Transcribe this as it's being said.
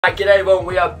Right, g'day everyone,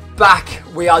 we are back.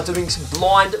 We are doing some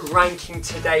blind ranking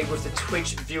today with the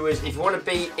Twitch viewers. If you want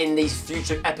to be in these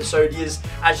future episodes,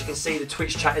 as you can see, the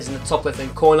Twitch chat is in the top left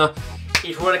hand corner. If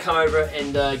you want to come over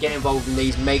and get involved in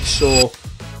these, make sure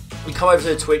you come over to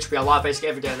the Twitch. We are live basically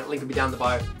every day, and the link will be down in the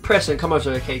bio. Press and come over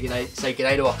to okay, g'day, say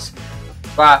g'day to us.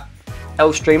 Right,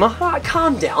 L streamer. Right,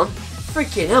 calm down.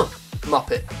 Freaking hell. Come up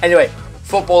it. Anyway,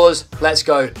 footballers, let's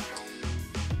go.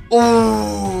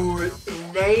 Ooh,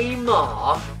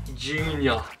 Neymar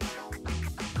Jr.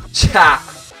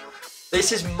 Chat.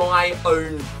 This is my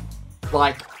own,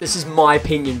 this is my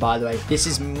opinion, by the way. This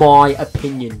is my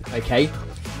opinion, okay?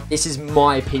 This is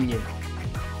my opinion.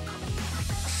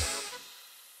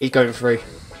 He's going through.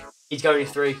 He's going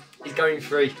through. He's going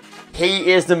through.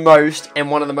 He is the most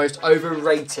and one of the most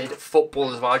overrated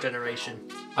footballers of our generation.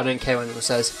 I don't care what anyone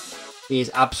says. He is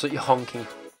absolutely honking.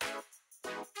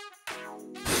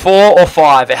 4 or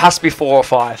 5? It has to be 4 or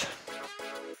 5.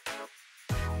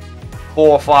 4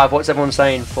 or 5. What's everyone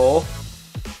saying? 4?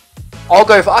 I'll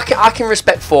go for. I can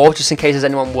respect 4 just in case there's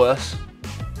anyone worse.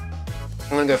 I'm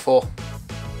gonna go 4.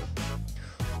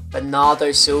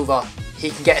 Bernardo Silva. He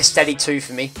can get a steady 2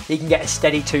 for me. He can get a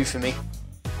steady 2 for me.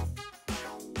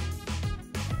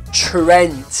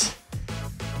 Trent.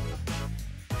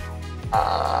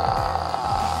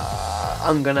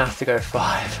 I'm gonna have to go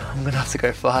 5. I'm gonna have to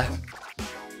go 5.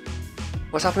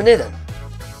 What's happened here then?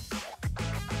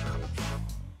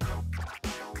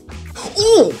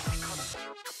 Ooh!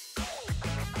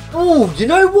 Ooh, you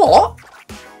know what?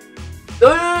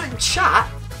 Chat.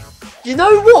 You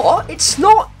know what? It's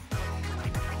not.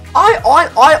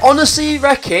 I honestly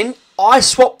reckon I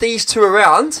swapped these two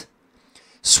around.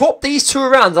 Swap these two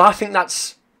around, and I think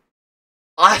that's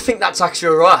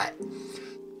actually alright.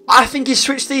 I think he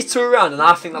switched these two around, and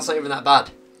I think that's not even that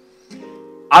bad.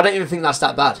 I don't even think that's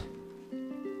that bad.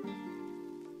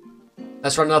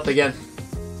 Let's run it up again.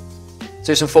 Let's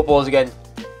do some footballs again.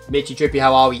 Mitchy Drippy,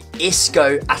 how are we?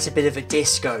 Isco at a bit of a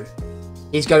disco.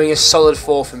 He's going a solid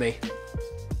 4 for me.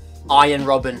 Iron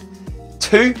Robin.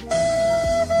 2.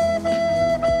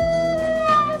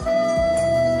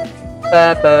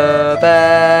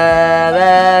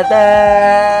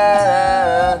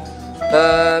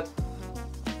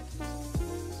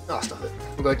 Oh, stop it.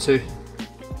 We'll go 2.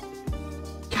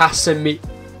 Casemiro.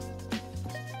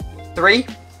 3.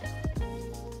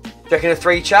 Do you reckon a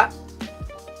 3, chat?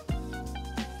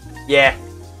 Yeah.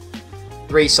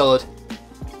 3 solid.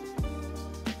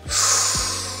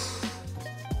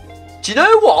 Do you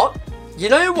know what? You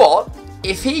know what?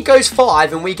 If he goes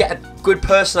 5 and we get a good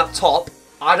person up top,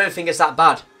 I don't think it's that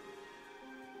bad.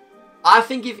 I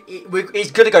think if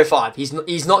he's going to go 5.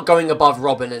 He's not going above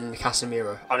Robin and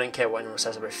Casemiro. I don't care what anyone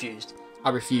says. I refused. I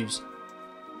refuse.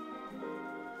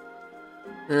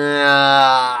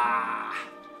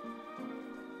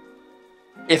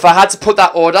 If I had to put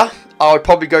that order, I would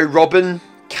probably go Robin,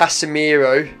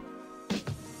 Casemiro,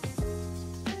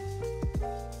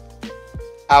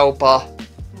 Alba.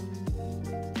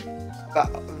 I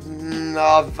don't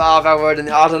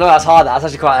know, that's hard. That's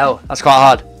actually quite hell. That's quite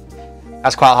hard.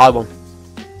 That's quite a hard one.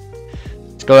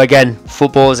 Let's go again.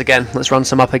 Footballers again. Let's run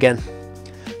some up again.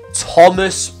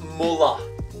 Thomas Muller.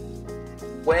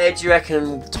 Where do you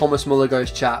reckon Thomas Muller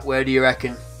goes, chat? Where do you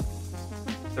reckon?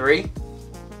 3?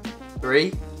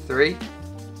 3? 3?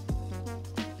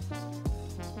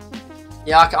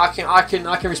 Yeah, I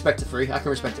can respect a 3. I can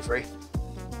respect a 3.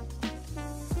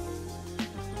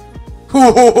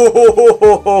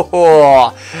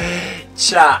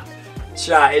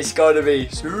 Chat, it's gotta be.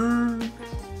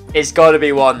 It's gotta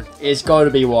be 1. It's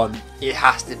gotta be 1. It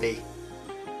has to be.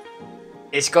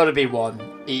 It's gotta be 1.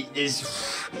 It is.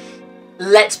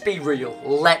 Let's be real.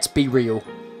 Let's be real.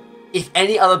 If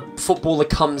any other footballer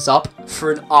comes up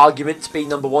for an argument to be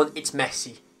number 1, it's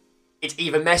Messi. It's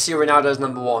either Messi or Ronaldo's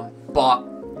number 1. But,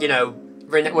 you know,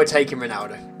 we're taking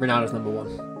Ronaldo. Ronaldo's number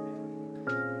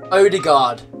 1.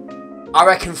 Odegaard. I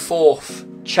reckon 4th.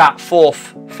 Chat,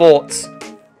 4th. Thoughts.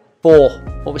 4.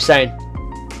 What we're saying?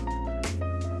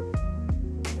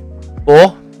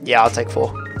 4? Yeah, I'll take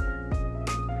 4.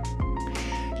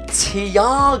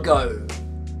 Thiago.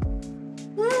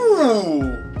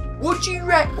 Ooh. What do you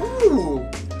reckon? Ooh.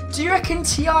 Do you reckon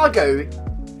Thiago?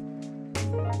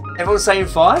 Everyone's saying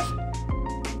 5?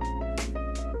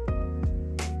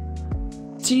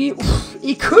 He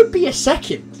could be a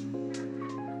 2nd.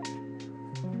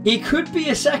 He could be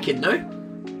a 2nd, no?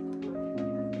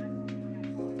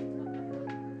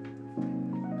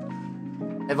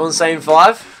 Everyone's saying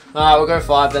 5? Alright, we'll go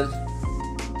 5 then.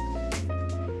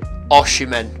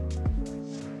 Osimhen.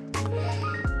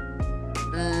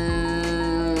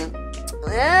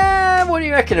 Yeah, what do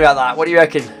you reckon about that? What do you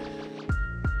reckon?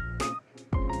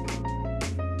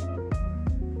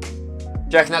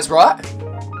 you reckon that's right?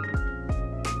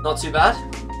 Not too bad.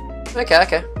 Okay,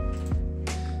 okay.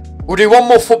 We'll do one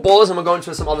more footballers and we'll go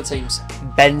into some other teams.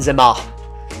 Benzema.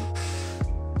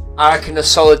 I reckon a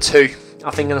solid 2.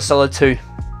 I think a solid 2.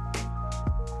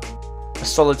 A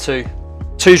solid 2.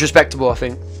 2 is respectable, I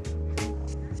think.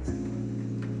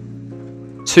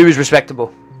 2 is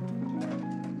respectable.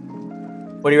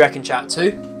 What do you reckon, chat?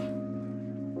 2?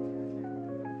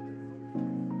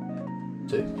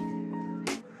 2.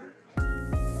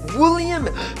 William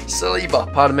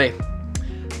Saliba, pardon me.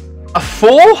 A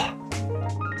 4?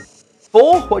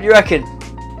 4? What do you reckon?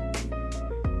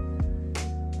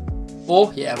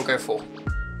 4? Yeah, we'll go 4.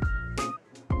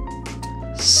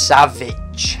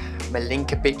 Savic.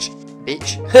 Milinkovic.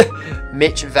 Bitch.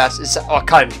 Mitch Vas. Oh, I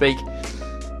can't even speak.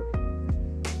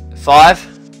 5?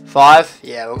 5?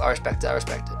 Yeah, I respect it. I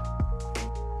respect it.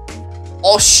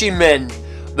 Osimhen.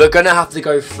 We're going to have to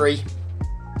go 3.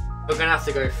 We're going to have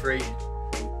to go 3.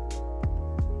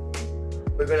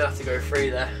 We're going to have to go 3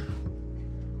 there.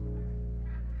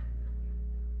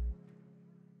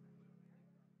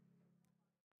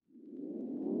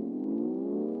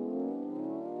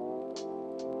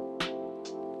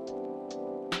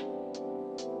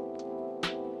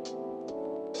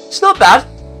 It's not bad.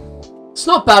 It's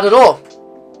not bad at all.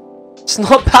 It's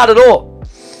not bad at all.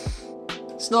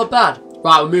 It's not bad.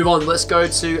 Right, we'll move on. Let's go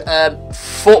to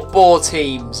football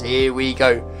teams. Here we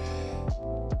go.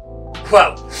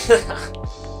 Well.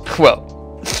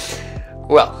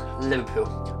 well, Liverpool.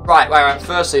 Right.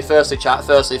 Firstly, chat.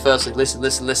 Firstly,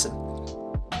 listen.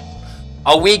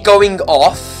 Are we going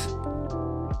off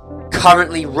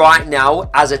currently right now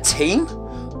as a team?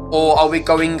 Or are we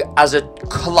going as a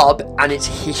club and its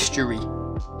history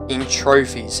in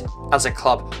trophies as a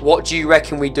club? What do you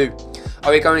reckon we do?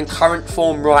 Are we going current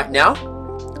form right now?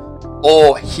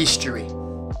 Or history?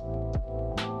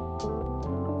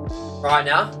 Right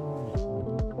now?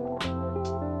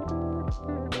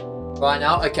 Right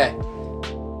now? Okay.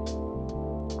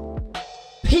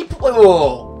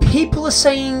 People are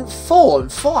saying 4 and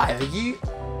 5. Are you...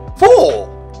 4?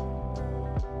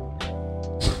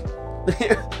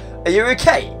 Are you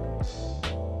okay?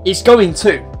 It's going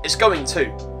 2. It's going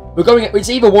 2. We're going... It's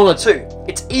either 1 or 2.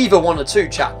 It's either 1 or 2,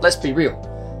 chat. Let's be real.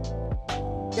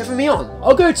 You having me on?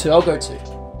 I'll go 2. I'll go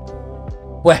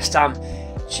 2. West Ham.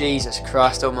 Jesus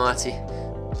Christ almighty.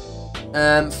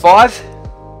 5?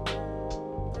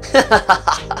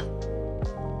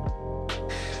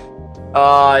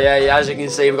 Oh, yeah, as you can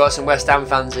see, we've got some West Ham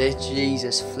fans here.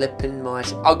 Jesus flipping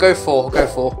mighty. I'll go 4. I'll go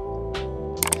 4.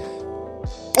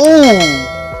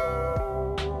 Ooh!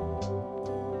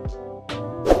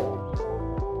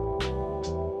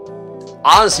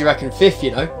 I honestly reckon 5th,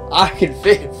 you know. I reckon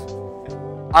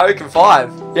 5th. I reckon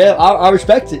 5. Yeah, I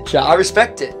respect it, chat. I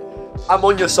respect it. I'm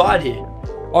on your side here.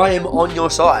 I am on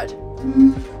your side.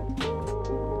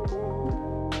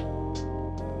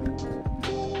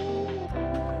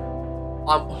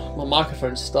 My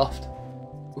microphone's stuffed.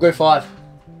 We'll go 5.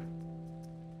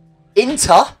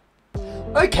 Inter?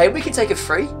 Okay, we can take a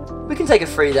 3. We can take a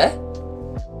 3 there.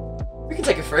 We can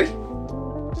take a 3.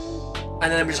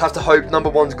 And then we just have to hope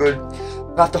number 1's good.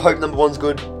 We have to hope number 1's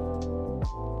good.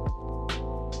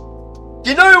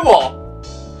 You know what?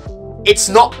 It's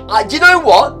not... you know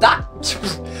what?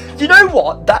 You know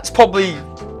what? That's probably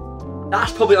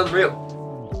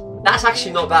unreal. That's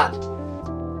actually not bad.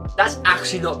 That's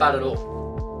actually not bad at all.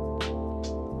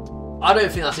 I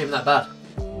don't think that's even that bad.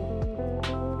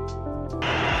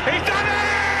 He's done it!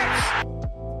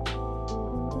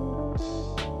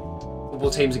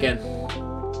 Football teams again.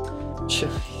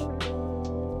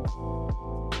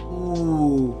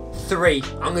 Ooh, 3.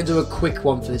 I'm going to do a quick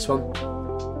one for this one.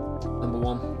 Number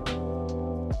 1.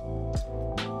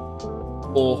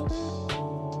 4.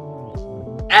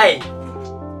 Hey!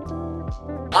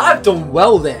 I've done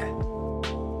well there.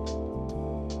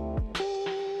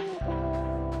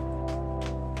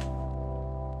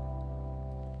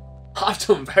 I've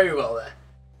done very well there.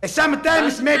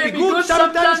 Sometimes it may be good,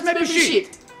 sometimes it may be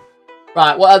shit.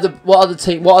 Right, what other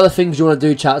things do you want to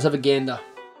do, chat? Let's have a gander.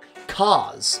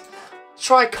 Cars.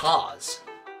 Try cars.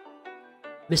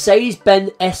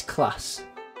 Mercedes-Benz S-Class.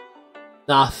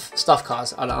 Nah, stuff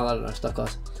cars. I don't know, stuff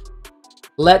cars.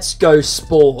 Let's go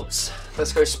sports.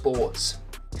 Let's go sports.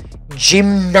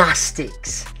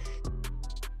 Gymnastics.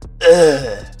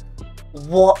 Ugh.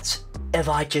 What have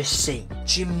I just seen?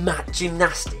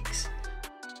 Gymnastics.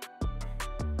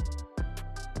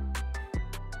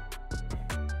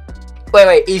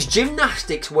 Wait, is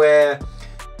gymnastics where...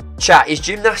 Chat, is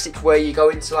gymnastics where you go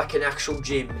into like an actual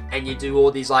gym and you do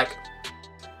all these like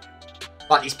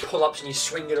these pull-ups and you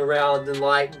swing it around and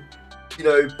like you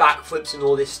know, backflips and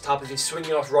all this type of thing,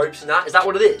 swinging off ropes and that. Is that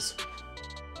what it is?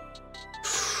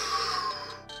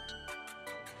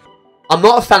 I'm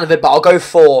not a fan of it, but I'll go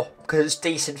 4 because it's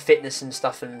decent fitness and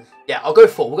stuff. And yeah, I'll go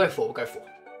 4. We'll go 4. We'll go 4.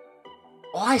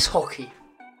 Ice hockey.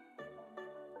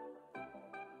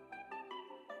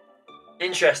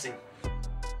 Interesting.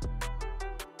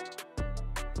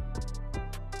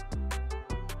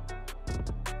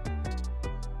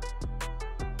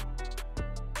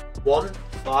 One,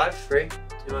 5, 3,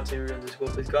 2, 1, 2, underscore,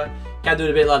 please guy. Can do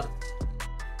it a bit, lad.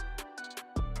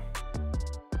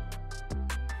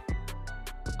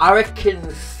 I reckon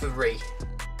 3.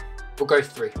 We'll go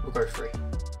 3. We'll go 3.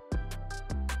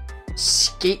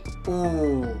 Ski.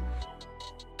 Ooh.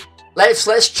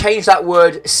 Let's change that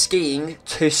word skiing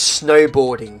to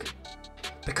snowboarding,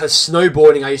 because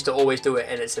snowboarding I used to always do it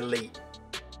and it's elite.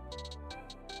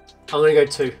 I'm gonna go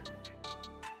 2.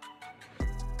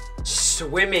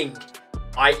 Swimming.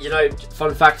 You know,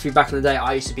 fun fact for you, back in the day,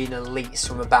 I used to be an elite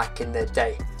swimmer back in the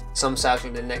day. Some say I was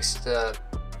in the next, yeah,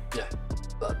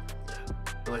 but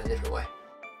I went a different way.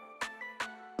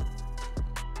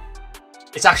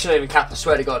 It's actually not even cap, I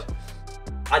swear to God.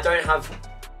 I don't have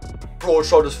broad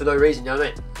shoulders for no reason, you know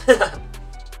what I mean?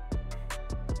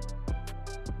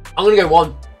 I'm gonna go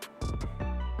 1.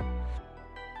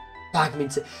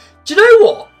 Badminton. Do you know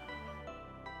what?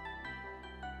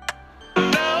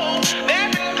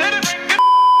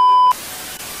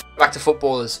 Back to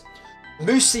footballers.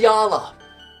 Musiala.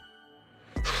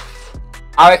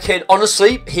 I reckon,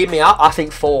 honestly, hear me out, I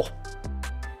think 4.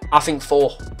 I think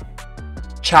 4.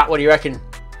 Chat, what do you reckon?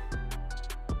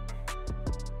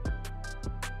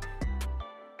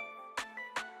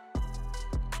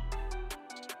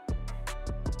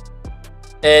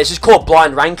 It's just called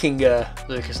blind ranking,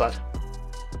 Lucas, lad.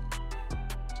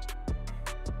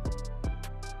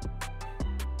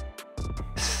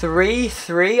 Three.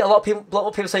 A lot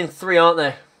of people saying 3, aren't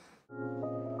there?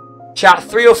 Chat,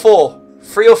 3 or 4.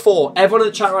 3 or 4. Everyone in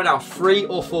the chat right now, 3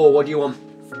 or 4. What do you want?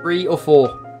 3 or 4?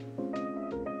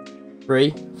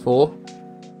 3, 4.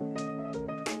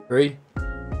 3,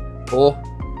 4.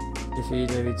 If you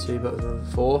maybe 2, but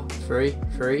 4, 3.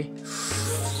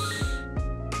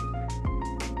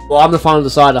 Well, I'm the final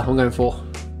decider. I'm going 4.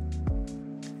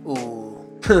 Ooh.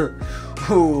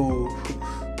 Ooh.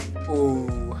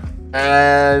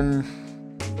 Yeah,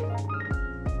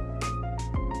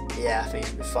 I think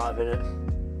it's gonna be 5 in it.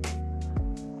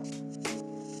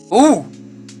 Ooh.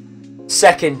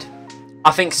 2nd.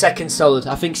 I think 2nd's solid.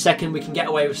 I think 2nd, we can get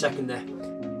away with 2nd there.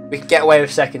 We can get away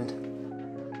with 2nd.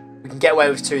 We can get away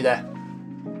with 2 there.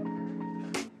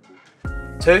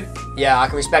 2? Yeah, I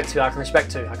can respect 2. I can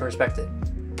respect 2. I can respect it.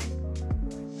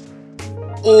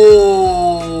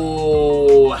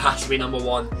 Oh, it has to be number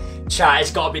 1. Chat,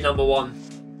 it's got to be number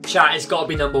 1. Chat, it's got to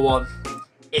be number 1.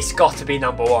 It's got to be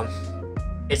number 1.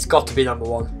 It's got to be number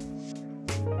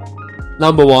 1.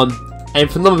 Number 1. And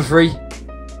for number 3.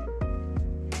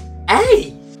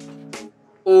 Hey!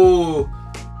 Ooh.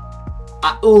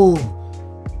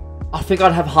 I think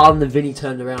I'd have Haaland and Vinny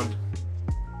turned around.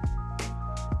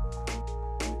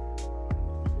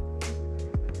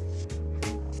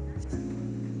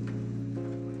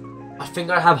 I think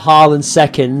I'd have Haaland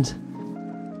 2nd.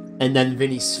 And then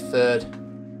Vinny's 3rd.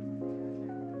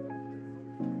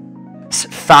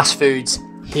 Fast foods.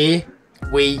 Here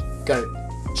we go.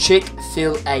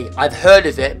 Chick-fil-A. I've heard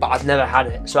of it, but I've never had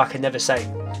it, so I can never say.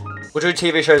 We'll do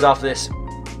TV shows after this.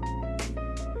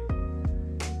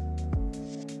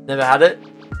 Never had it.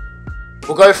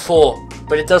 We'll go 4,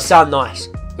 but it does sound nice.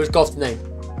 Who's got the name?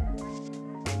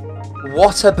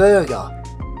 Whataburger.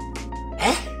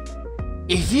 Eh?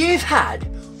 If you've had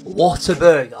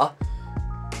Whataburger,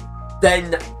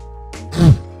 then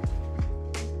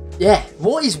yeah.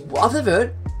 What is other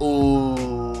than?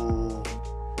 Ooh.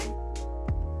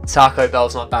 Taco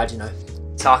Bell's not bad, you know.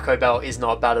 Taco Bell is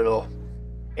not bad at all.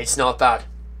 It's not bad.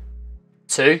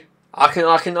 2. I can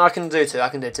do 2. I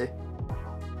can do 2.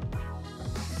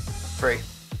 3.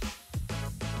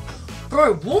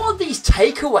 Bro, what are these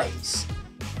takeaways?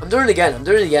 I'm doing it again.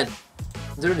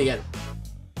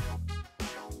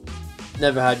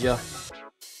 Never had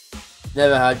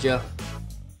ya.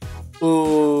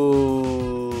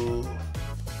 Ooh.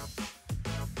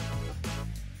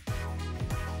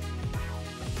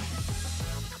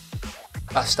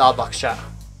 That's Starbucks, chat.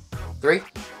 3.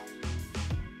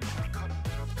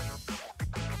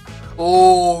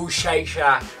 Ooh, Shake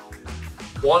Shack.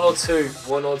 1 or 2.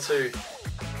 1 or 2.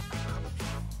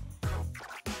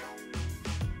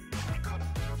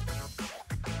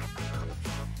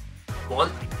 One.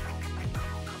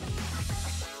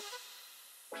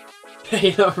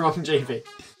 You're not wrong, JP.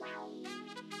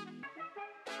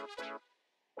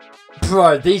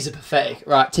 Bro, these are pathetic.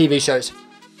 Right, TV shows.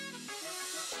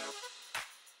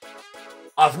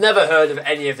 I've never heard of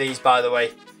any of these, by the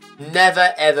way.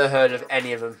 Never, ever heard of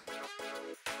any of them.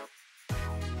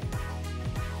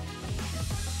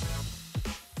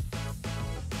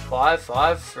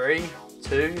 Five, 3,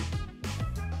 2.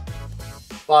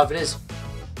 5 it is.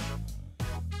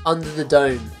 Under the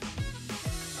Dome.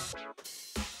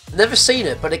 Never seen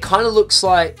it, but it kind of looks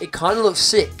like, it kind of looks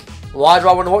sick. Why do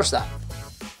I want to watch that?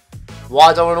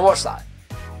 Why do I want to watch that?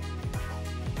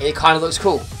 It kind of looks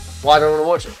cool. Why do I want to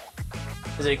watch it?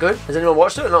 Is it good? Has anyone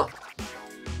watched it or not?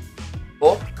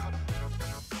 Or?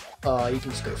 Oh, you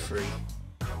can just go free.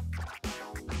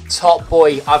 Top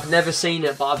Boy. I've never seen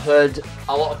it, but I've heard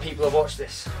a lot of people have watched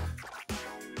this.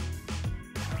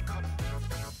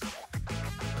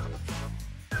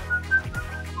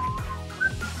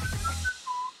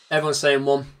 Everyone's saying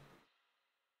 1.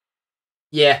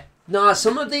 Yeah. Nah,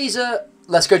 some of these are...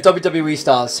 Let's go WWE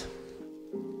stars.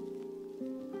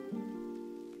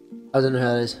 I don't know who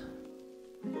that is.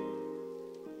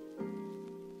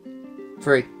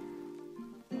 3.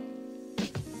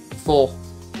 4.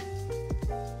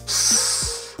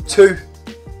 2.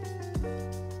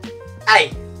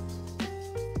 8.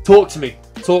 Talk to me.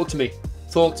 Talk to me.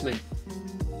 Talk to me.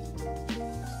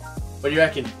 What do you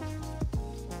reckon?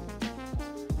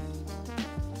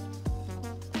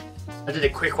 I did a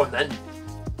quick one then.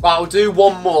 Right, I'll do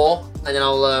one more, and then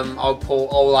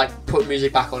I'll like put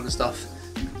music back on and stuff.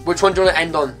 Which one do you want to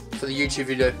end on for the YouTube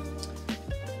video?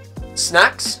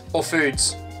 Snacks or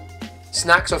foods?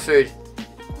 Snacks or food?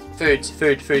 Foods.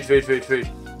 Food.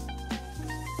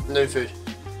 No food.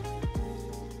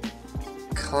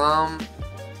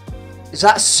 Is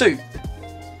that soup?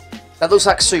 That looks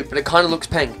like soup, but it kind of looks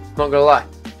pink. Not gonna lie.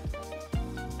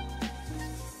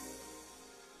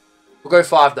 We'll go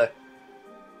 5 though.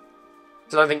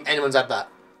 I don't think anyone's had that.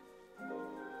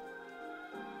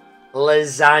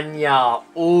 Lasagna.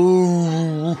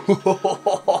 Ooh.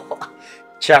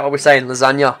 Chat, what are we saying?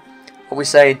 Lasagna. What are we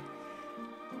saying?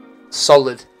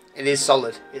 Solid. It is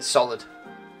solid. It's solid.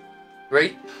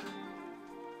 3.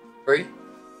 3.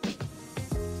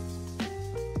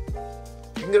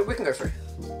 We can go 3.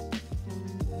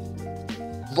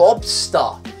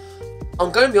 Lobster. I'm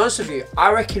going to be honest with you.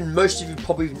 I reckon most of you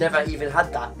probably never even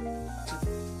had that.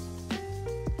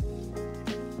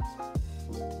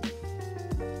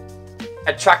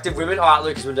 Attractive women. Alright,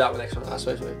 Lucas will do that with the next one. That's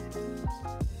supposed to be.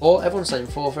 Or everyone's saying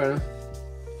 4, fair enough.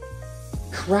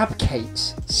 Crab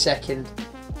cakes, 2nd.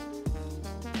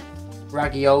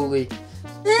 Ravioli.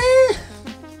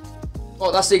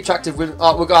 Oh, that's the attractive women.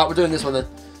 Oh, we're doing this one then.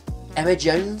 Emma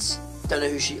Jones. Don't know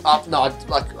who she. Oh, no,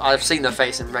 I've seen her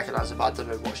face and recognise her, but I don't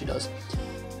know what she does.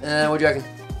 What do you reckon?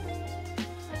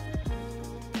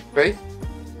 3.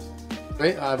 3.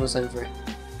 Everyone's saying 3.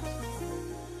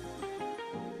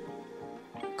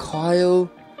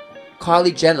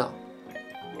 Kylie Jenner.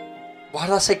 Why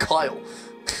did I say Kyle?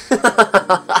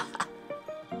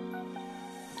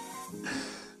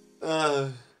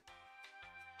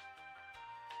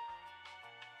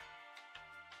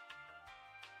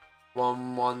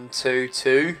 1, 1, 2,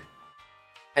 2.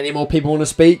 Any more people want to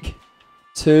speak?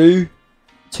 2.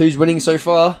 2's winning so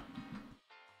far.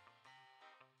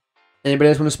 Anybody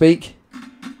else want to speak?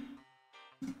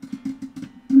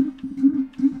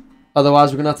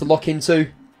 Otherwise, we're going to have to lock in 2.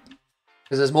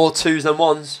 Because there's more 2s than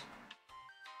 1s.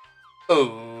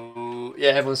 Oh, yeah,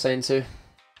 everyone's saying 2.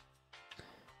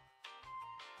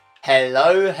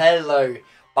 Hello, hello.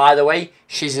 By the way,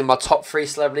 she's in my top 3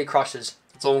 celebrity crushes.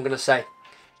 That's all I'm going to say.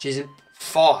 She's in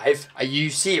 5. Are you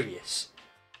serious?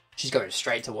 She's going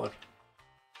straight to 1.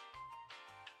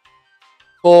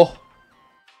 4.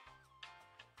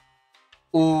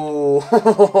 Ooh.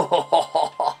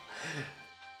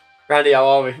 Randy, how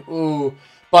are we? Ooh.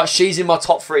 But she's in my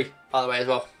top 3, by the way, as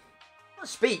well.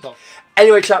 Speak.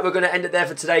 Anyway, chat, we're going to end it there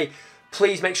for today.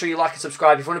 Please make sure you like and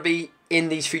subscribe. If you want to be in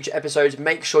these future episodes,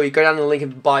 make sure you go down the link in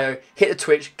the bio, hit the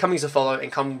Twitch, come as a follow,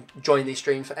 and come join these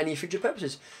streams for any future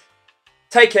purposes.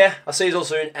 Take care. I'll see you all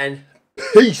soon, and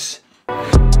peace.